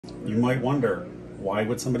You might wonder, why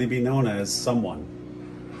would somebody be known as someone?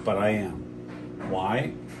 But I am.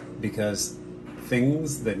 Why? Because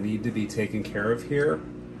things that need to be taken care of here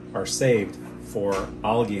are saved for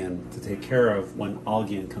Algian to take care of when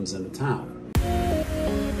Algian comes into town.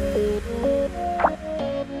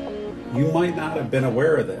 You might not have been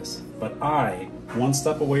aware of this, but I, one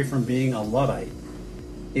step away from being a Luddite,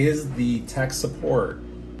 is the tech support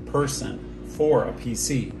person for a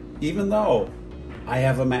PC, even though I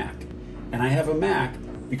have a Mac. And I have a Mac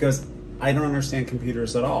because I don't understand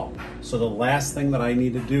computers at all. So the last thing that I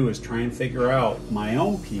need to do is try and figure out my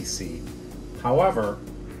own PC. However,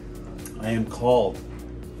 I am called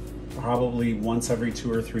probably once every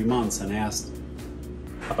 2 or 3 months and asked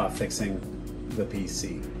about fixing the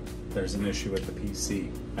PC. There's an issue with the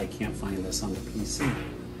PC. I can't find this on the PC.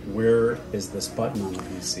 Where is this button on the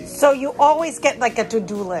PC? So you always get like a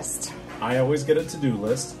to-do list. I always get a to-do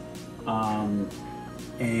list.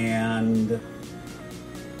 And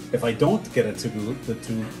if I don't get a to-do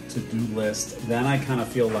list, then I kind of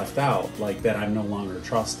feel left out, like that I'm no longer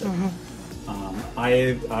trusted.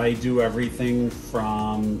 I do everything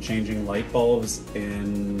from changing light bulbs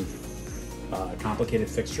in complicated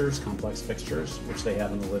fixtures, complex fixtures, which they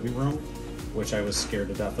have in the living room, which I was scared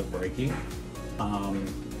to death of breaking.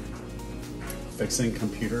 Fixing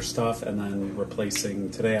computer stuff, and then replacing.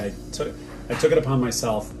 Today I took it upon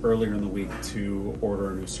myself earlier in the week to order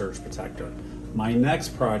a new surge protector. My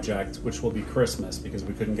next project, which will be Christmas because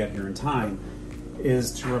we couldn't get here in time,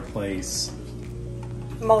 is to replace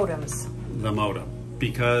Modems. the modem,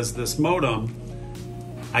 because this modem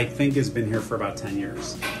I think has been here for about 10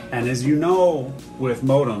 years. And as you know, with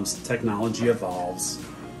modems, technology evolves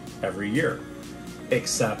every year,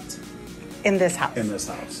 except In this house.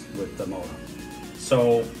 with the modem.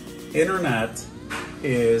 So internet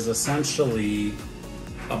is essentially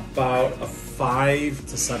about a 5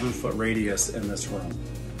 to 7 foot radius in this room.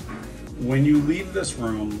 When you leave this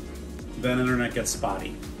room, then internet gets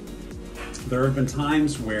spotty. There have been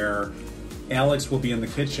times where Alex will be in the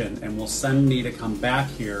kitchen and will send me to come back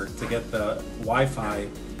here to get the Wi-Fi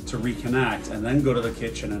to reconnect, and then go to the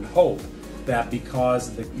kitchen and hope that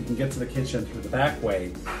because you can get to the kitchen through the back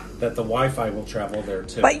way, that the Wi-Fi will travel there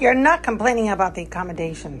too. But you're not complaining about the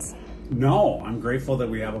accommodations. No, I'm grateful that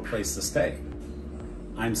we have a place to stay.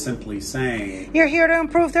 I'm simply saying... You're here to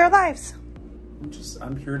improve their lives.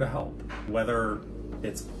 I'm here to help, whether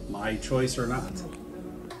it's my choice or not.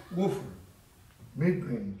 Woofer,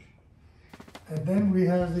 mid-range. And then we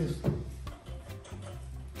have this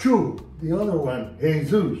Chu, the other one,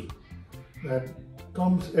 Jesus, that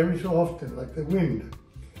comes every so often, like the wind.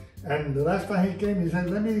 And the last time he came, he said,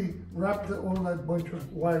 let me wrap all that bunch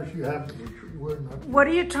of wires you have, which were not. What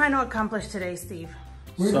are you trying to accomplish today, Steve?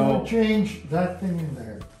 We're going to change that thing in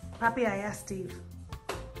there. Papi, I asked Steve.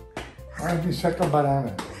 I'll be second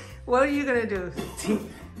banana. What are you going to do,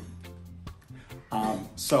 Steve?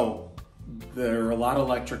 So there are a lot of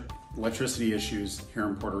electricity issues here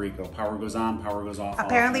in Puerto Rico. Power goes on, power goes off.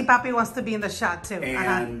 Apparently, Papi wants to be in the shot too.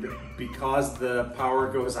 And because the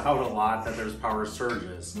power goes out a lot, that there's power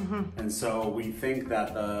surges. And so we think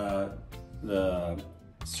that the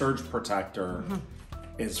surge protector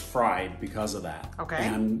is fried because of that. Okay.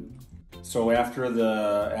 And so after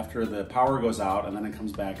the power goes out and then it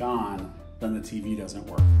comes back on, then the TV doesn't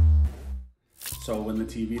work. So when the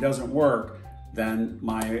TV doesn't work, then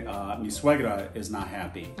mi suegra is not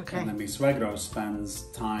happy. Okay. And then mi suegro spends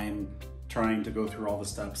time trying to go through all the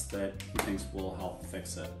steps that he thinks will help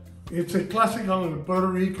fix it. It's a classical Puerto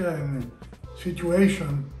Rican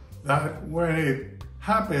situation that when it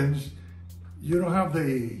happens, you don't have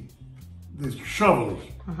the shovels.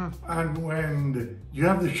 And when you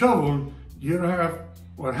have the shovel, you don't have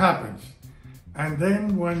what happens. And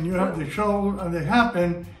then when you have the shovel and it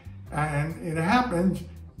happens,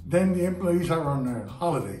 then the employees are on a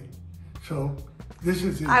holiday. So this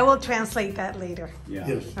is it. I will translate that later. Yeah.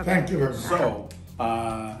 Yes, Okay. thank you very much. So,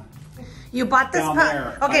 You bought this down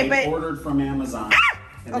there, Okay, I but ordered from Amazon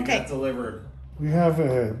and Okay. it got delivered. We have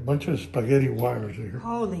a bunch of spaghetti wires here.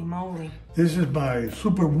 holy moly. This is my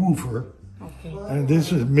super woofer, Okay. and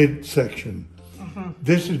this is mid-section.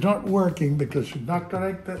 This is not working because it's not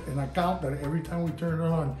connected in account that every time we turn it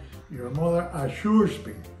on, your mother assures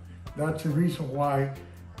me. That's the reason why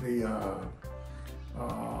the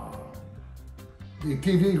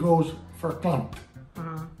TV goes for clumped.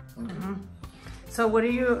 So what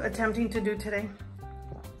are you attempting to do today?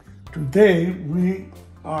 Today we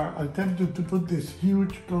are attempting to put this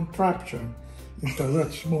huge contraption into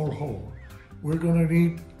that small hole. We're going to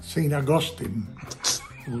need St. Augustine.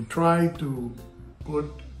 We'll try to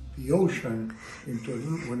put the ocean into a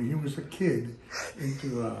little, when he was a kid,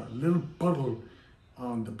 into a little puddle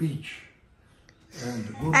on the beach. And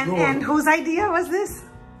the good Lord, And whose idea was this?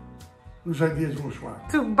 whose ideas was what?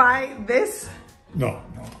 To buy this? No,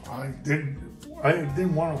 I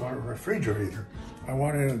didn't want a refrigerator. I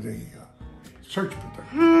wanted the search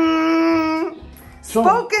protector. So,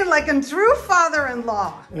 Spoken like a true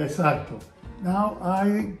father-in-law. exacto. Now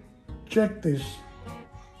I checked this,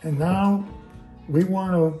 and now we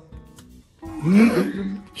want to.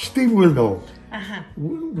 Steve will know.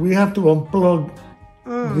 We have to unplug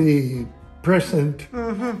the present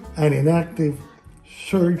and inactive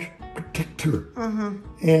surge protector,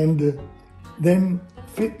 and then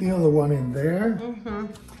fit the other one in there.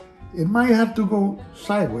 It might have to go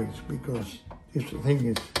sideways because this thing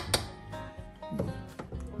is.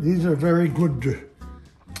 These are very good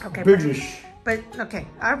British. But okay,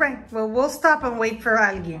 all right. Well, we'll stop and wait for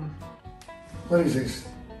alguien. What is this?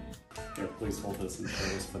 Here, please hold this in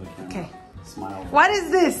place for the camera. Okay. Smile. What is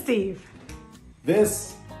this, Steve?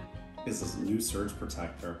 This is a new surge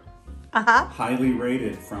protector. Highly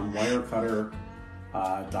rated from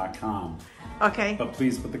wirecutter.com. Okay. But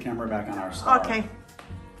please put the camera back on our star. Okay.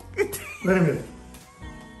 Wait a minute.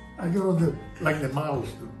 I go like the models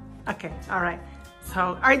do. Okay. All right.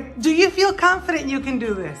 So, do you feel confident you can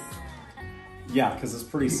do this? Yeah, because it's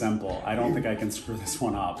pretty simple. I don't think I can screw this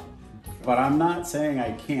one up. But I'm not saying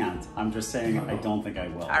I can't. I'm just saying I don't think I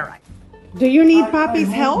will. All right. Do you need I Papi's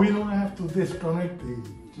hope help? we don't have to disconnect the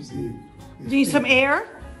Do you need some air?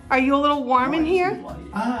 Are you a little warm in here?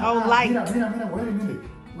 Light. Mira,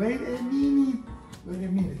 wait a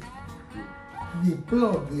minute. The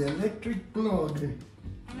plug, the electric plug,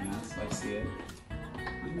 Yes, I see it.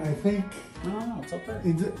 I think, No, it's okay.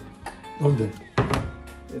 ¿Dónde?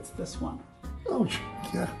 It's this one. Oh,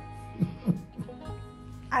 yeah.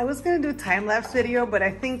 I was going to do time-lapse video, but I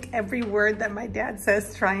think every word that my dad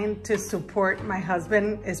says trying to support my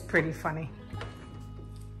husband is pretty funny.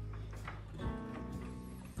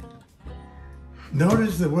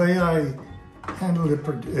 Notice the way I handle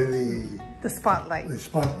the spotlight. the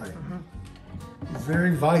spotlight. It's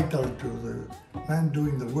very vital to the man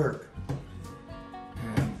doing the work.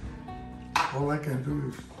 And all I can do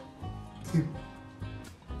is keep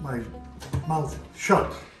my mouth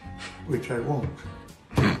shut, which I won't.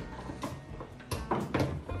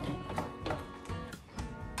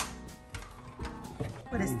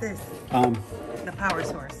 What is this? The power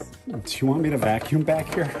source. Do you want me to vacuum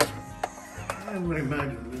back here? I would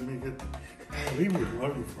imagine. Let me get. He was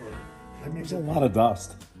lucky for it. Let me There's a get. lot of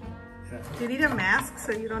dust. Yeah. Do you need a mask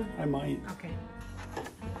so you don't... I might. Okay.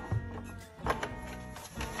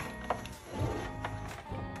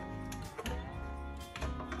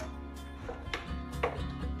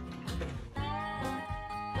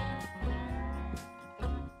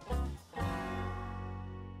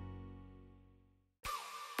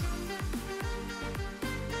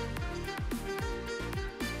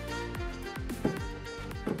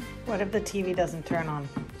 What if the TV doesn't turn on?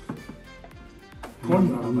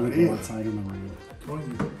 Coño, I'm gonna go María. outside in the rain.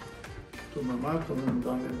 Coño. Tu mamá con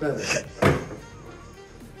el bebé.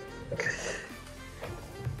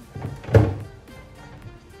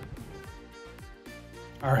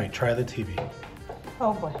 All right, try the TV.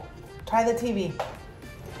 Oh boy. Try the TV.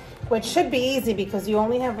 Which should be easy because you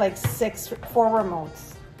only have like 4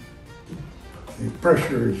 remotes. The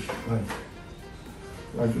pressure is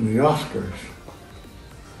like in the Oscars.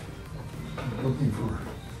 I'm looking for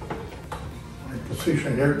my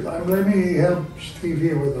position here. Let me help Steve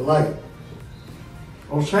here with the light.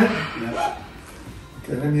 All set? Yes.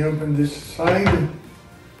 Okay, let me open this side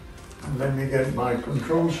and let me get my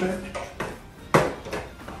control set.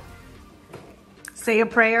 Say a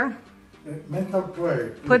prayer. Mental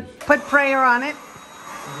prayer. Put prayer on it.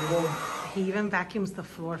 please. He even vacuums the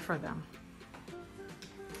floor for them.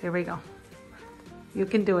 Here we go. You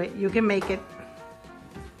can do it. You can make it.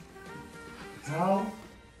 Now,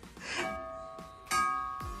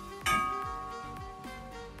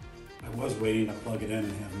 I was waiting to plug it in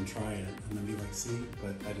and have him try it and then be like, see,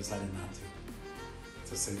 but I decided not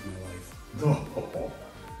to save my life. no,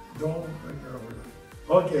 don't bring it over there.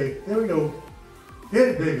 Okay, here we go. Hit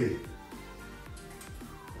it, baby.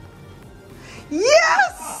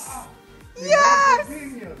 Yes! Yes!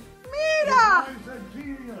 Genius. Mira! He's a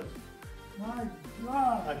genius. My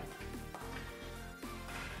God.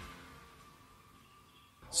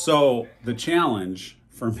 So the challenge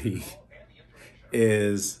for me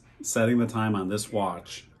is setting the time on this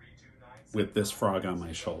watch with this frog on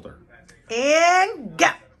my shoulder. And go!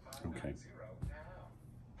 Okay.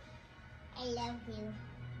 I love you.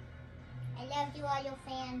 I love you, all your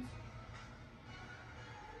fans.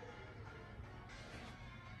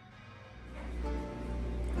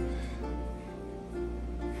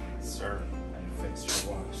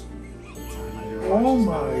 Oh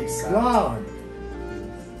my God.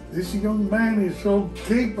 This young man is so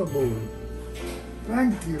capable.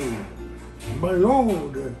 Thank you, my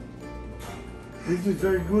Lord. This is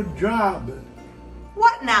a good job.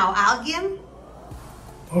 What now, Algian?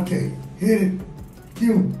 Okay, hit it.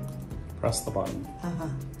 You. Press the button.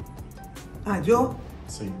 Yo?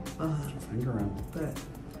 See, put your finger in. Good.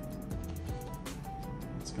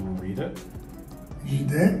 It's gonna read it. Is he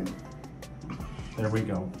dead? There we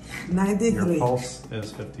go. 93. Your pulse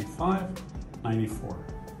is 55, 94.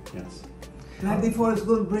 Yes. 94 is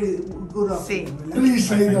good, good up. See. Please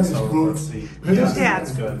say I that think is so. good. Let's see. Please Do say that.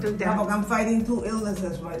 That's good. Do Yeah, that. but I'm fighting 2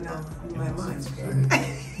 illnesses right now in my mind.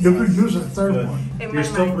 You could use a third Good. one. In You're my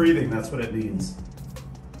still mind. breathing. That's what it means.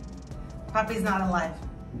 Puppy's not alive.